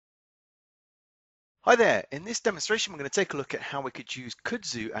Hi there, in this demonstration we're going to take a look at how we could use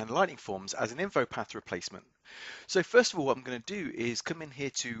Kudzu and Lightning Forms as an InfoPath replacement. So first of all what I'm going to do is come in here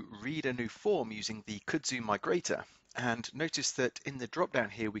to read a new form using the Kudzu Migrator, and notice that in the drop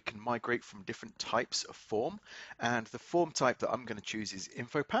down here we can migrate from different types of form, and the form type that I'm going to choose is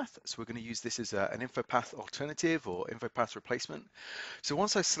InfoPath. So we're going to use this as an InfoPath alternative or InfoPath replacement. So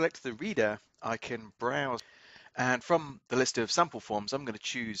once I select the reader I can browse, and from the list of sample forms, I'm going to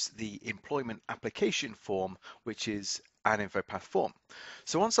choose the employment application form, which is an InfoPath form.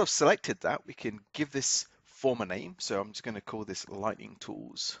 So once I've selected that, we can give this form a name. So I'm just going to call this Lightning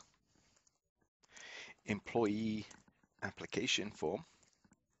Tools Employee Application Form.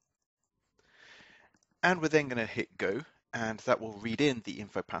 And we're then going to hit go, and that will read in the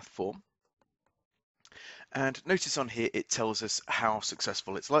InfoPath form. And notice on here it tells us how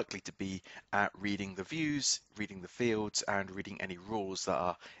successful it's likely to be at reading the views, reading the fields, and reading any rules that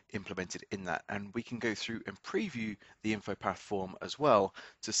are implemented in that. And we can go through and preview the InfoPath form as well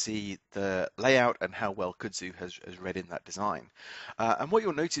to see the layout and how well Kudzu has read in that design. And what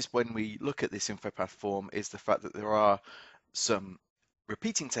you'll notice when we look at this InfoPath form is the fact that there are some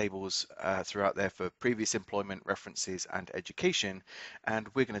repeating tables throughout there for previous employment, references, and education, and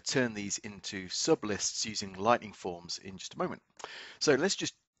we're going to turn these into sublists using Lightning Forms in just a moment. So let's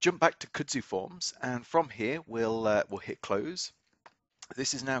just jump back to Kudzu Forms, and from here we'll hit close.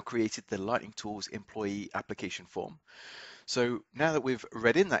 This has now created the Lightning Tools Employee Application Form. So now that we've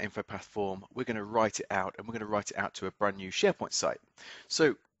read in that InfoPath form, we're going to write it out, and we're going to write it out to a brand new SharePoint site.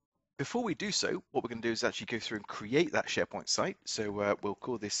 So before we do so, what we're going to do is actually go through and create that SharePoint site. So we'll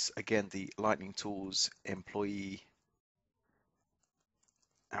call this again the Lightning Tools Employee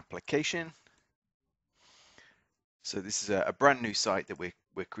Application. So this is a brand new site that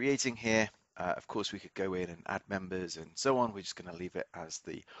we're creating here. Of course, we could go in and add members and so on. We're just going to leave it as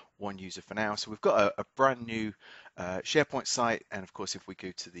the one user for now. So we've got a brand new SharePoint site, and of course, if we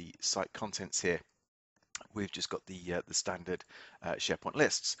go to the site contents here, we've just got the standard SharePoint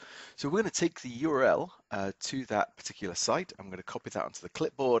lists. So we're going to take the URL to that particular site. I'm going to copy that onto the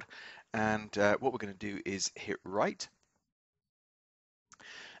clipboard, and what we're going to do is hit write,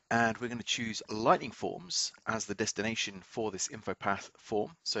 and we're going to choose Lightning Forms as the destination for this InfoPath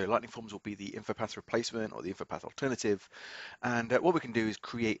form. So Lightning Forms will be the InfoPath replacement or the InfoPath alternative, and what we can do is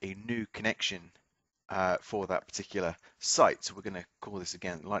create a new connection for that particular site. So we're going to call this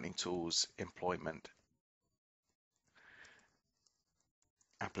again Lightning Tools Employment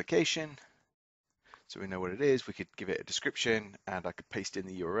Application. So we know what it is. We could give it a description, and I could paste in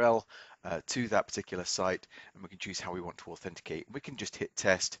the URL to that particular site, and we can choose how we want to authenticate. We can just hit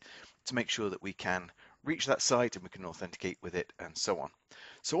test to make sure that we can reach that site and we can authenticate with it and so on.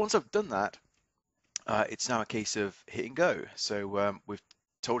 So once I've done that, it's now a case of hitting go. So we've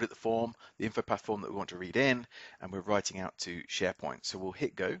told it the form, the InfoPath form that we want to read in, and we're writing out to SharePoint. So we'll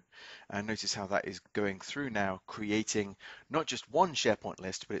hit go, and notice how that is going through now, creating not just one SharePoint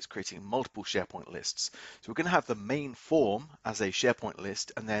list, but it's creating multiple SharePoint lists. So we're going to have the main form as a SharePoint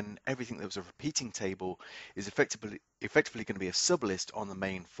list, and then everything that was a repeating table is effectively going to be a sublist on the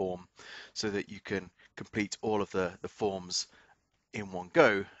main form, so that you can complete all of the forms in one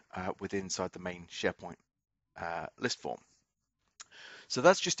go within inside the main SharePoint list form. So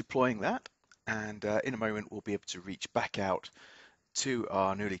that's just deploying that, and in a moment we'll be able to reach back out to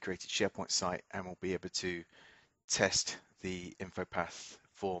our newly created SharePoint site, and we'll be able to test the InfoPath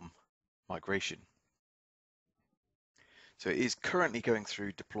Form Migration. So it is currently going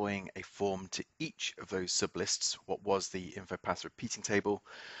through deploying a form to each of those sublists, what was the InfoPath repeating table,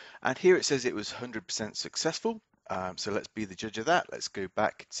 and here it says it was 100% successful. So let's be the judge of that. Let's go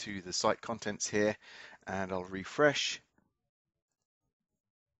back to the site contents here, and I'll refresh.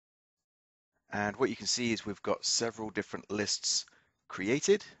 And what you can see is we've got several different lists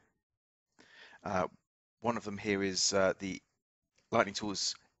created. One of them here is the Lightning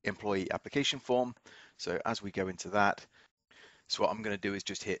Tools employee application form. So as we go into that, so what I'm going to do is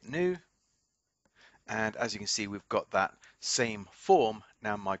just hit new. And as you can see, we've got that same form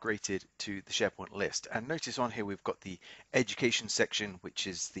now migrated to the SharePoint list. And notice on here, we've got the education section, which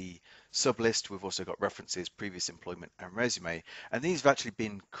is the sublist. We've also got references, previous employment, and resume. And these have actually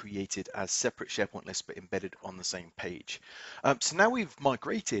been created as separate SharePoint lists, but embedded on the same page. So now we've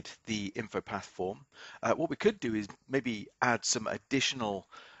migrated the InfoPath form. What we could do is maybe add some additional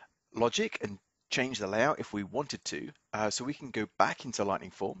logic and change the layout if we wanted to. So we can go back into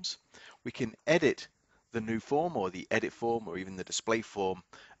Lightning Forms. We can edit the new form or the edit form or even the display form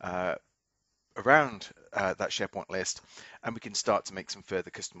around that SharePoint list, and we can start to make some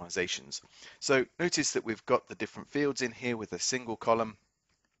further customizations. So notice that we've got the different fields in here with a single column.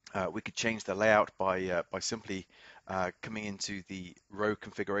 We could change the layout by simply coming into the row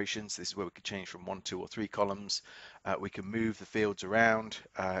configurations. This is where we could change from 1, 2, or 3 columns. We can move the fields around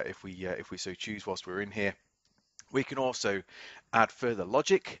if we so choose whilst we're in here. We can also add further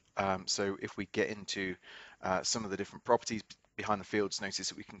logic. So if we get into some of the different properties behind the fields, notice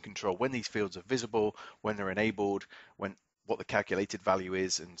that we can control when these fields are visible, when they're enabled, what the calculated value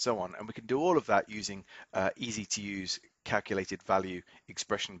is, and so on. And we can do all of that using easy to use calculated value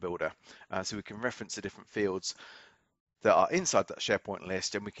expression builder. So we can reference the different fields that are inside that SharePoint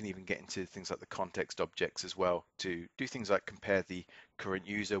list, and we can even get into things like the context objects as well to do things like compare the current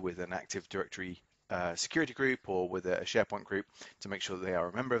user with an Active Directory security group or with a SharePoint group to make sure that they are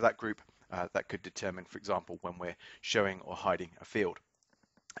a member of that group. That could determine, for example, when we're showing or hiding a field.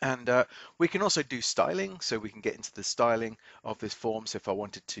 And we can also do styling, so we can get into the styling of this form. So if I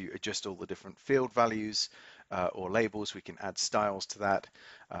wanted to adjust all the different field values or labels, we can add styles to that.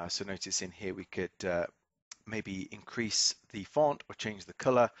 So notice in here we could maybe increase the font or change the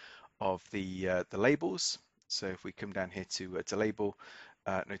color of the labels. So if we come down here to label,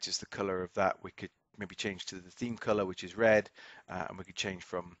 notice the color of that. We could maybe change to the theme color, which is red, and we could change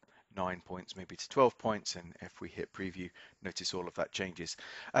from 9 points maybe to 12 points, and if we hit preview, notice all of that changes.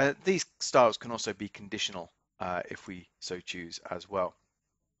 These styles can also be conditional if we so choose as well.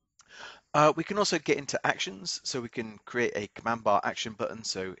 We can also get into actions, so we can create a command bar action button.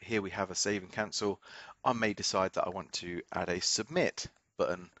 So here we have a save and cancel. I may decide that I want to add a submit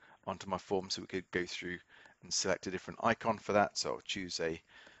button onto my form, so we could go through and select a different icon for that. So I'll choose a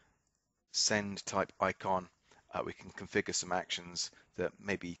send type icon. We can configure some actions that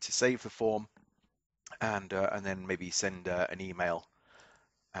maybe to save the form and then maybe send an email,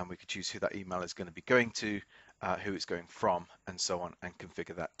 and we could choose who that email is going to be going to, who it's going from, and so on, and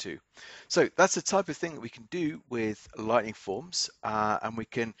configure that too. So that's the type of thing that we can do with Lightning Forms, and we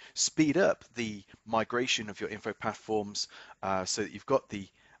can speed up the migration of your InfoPath forms so that you've got the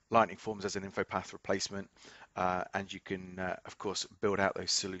Lightning Forms as an InfoPath replacement, and you can, of course, build out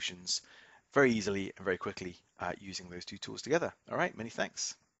those solutions very easily and very quickly using those two tools together. All right, many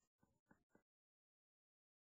thanks.